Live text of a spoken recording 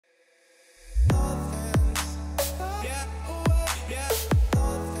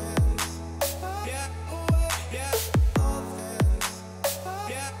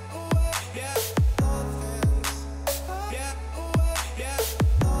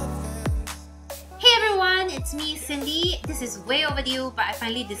it's me, Cindy. This is way overdue, but I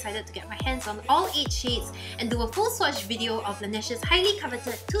finally decided to get my hands on all 8 shades and do a full swatch video of Laneige's highly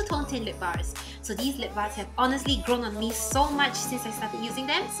coveted two-tone tint lip bars. So these lip bars have honestly grown on me so much since I started using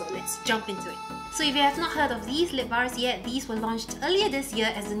them, so let's jump into it. So if you have not heard of these lip bars yet, these were launched earlier this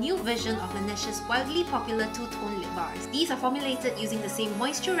year as a new version of Laneige's wildly popular two-tone lip bars. These are formulated using the same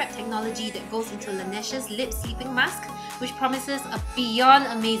moisture wrap technology that goes into Laneige's lip sleeping mask, which promises a beyond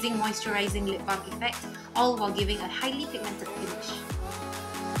amazing moisturizing lip balm effect, all while giving a highly pigmented finish.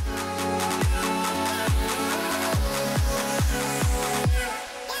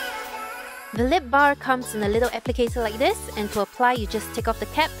 The lip bar comes in a little applicator like this, and to apply you just take off the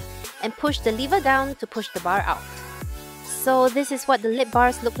cap and push the lever down to push the bar out. So this is what the lip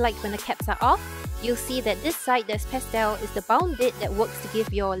bars look like when the caps are off. You'll see that this side that's pastel is the bound bit that works to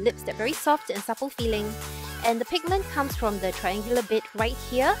give your lips that very soft and supple feeling, and the pigment comes from the triangular bit right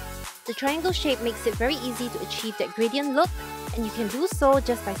here. The triangle shape makes it very easy to achieve that gradient look, and you can do so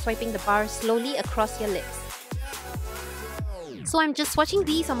just by swiping the bar slowly across your lips. So I'm just swatching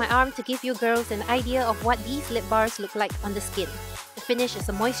these on my arm to give you girls an idea of what these lip bars look like on the skin. The finish is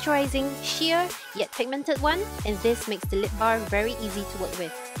a moisturizing, sheer, yet pigmented one, and this makes the lip bar very easy to work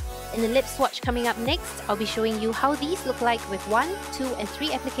with. In the lip swatch coming up next, I'll be showing you how these look like with 1, 2 and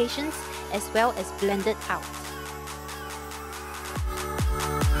 3 applications, as well as blended out.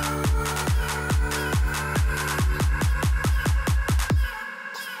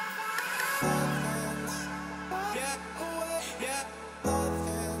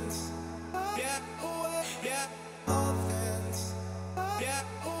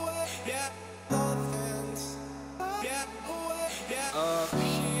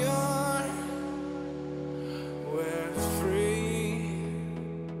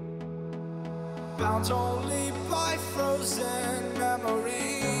 Bound only by frozen memories.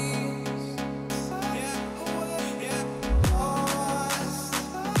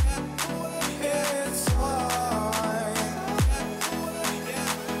 It's fine.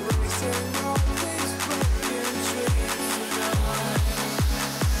 Racing all these broken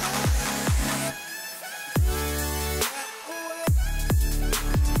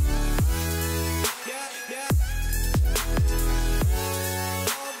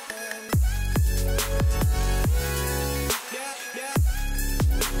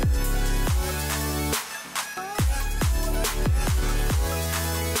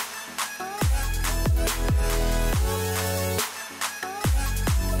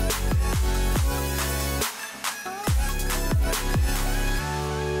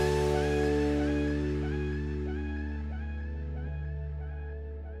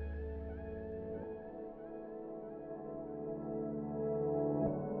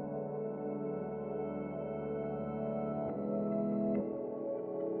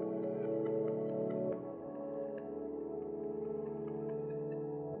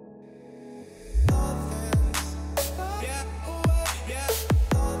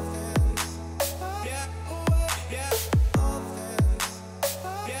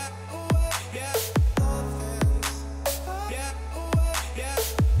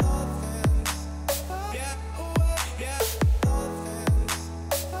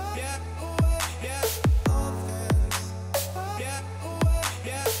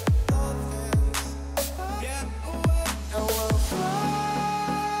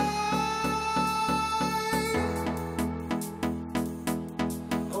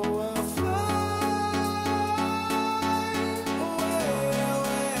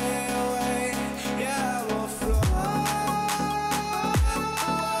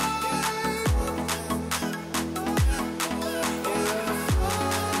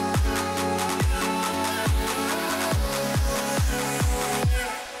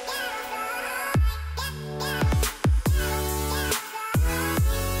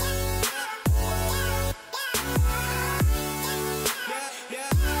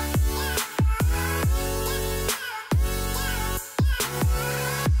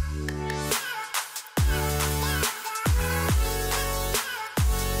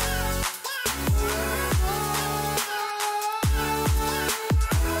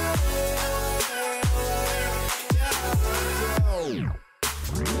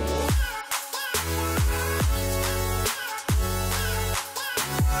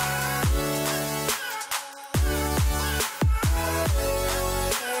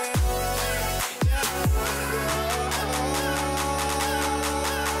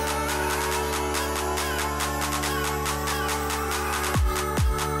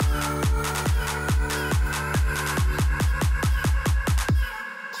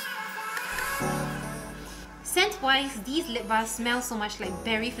guys, these lip bars smell so much like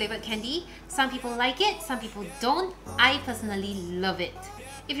berry flavoured candy. Some people like it, some people don't. I personally love it.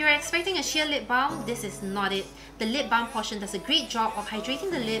 If you're expecting a sheer lip balm, this is not it. The lip balm portion does a great job of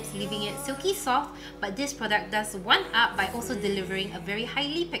hydrating the lips, leaving it silky soft, but this product does one up by also delivering a very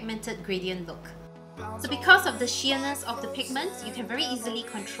highly pigmented gradient look. So because of the sheerness of the pigments, you can very easily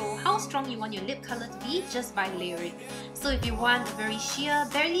control how strong you want your lip colour to be just by layering. So if you want a very sheer,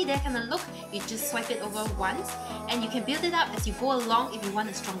 barely there kind of look, you just swipe it over once, and you can build it up as you go along if you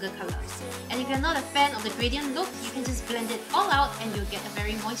want a stronger colour. And if you're not a fan of the gradient look, you can just blend it all out and you'll get a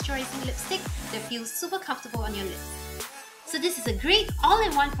very moisturising lipstick that feels super comfortable on your lips. So this is a great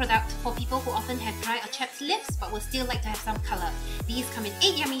all-in-one product for people who often have dry or chapped lips but would still like to have some colour. These come in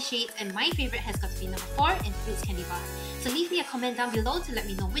 8 yummy shades, and my favourite has got to be number 4 in Fruits Candy Bar. So leave me a comment down below to let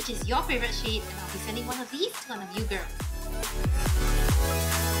me know which is your favourite shade, and I'll be sending one of these to one of you girls.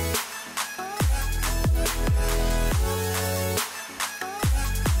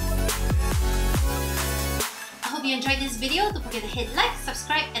 I hope you enjoyed this video. Don't forget to hit like,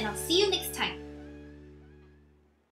 subscribe, and I'll see you next time.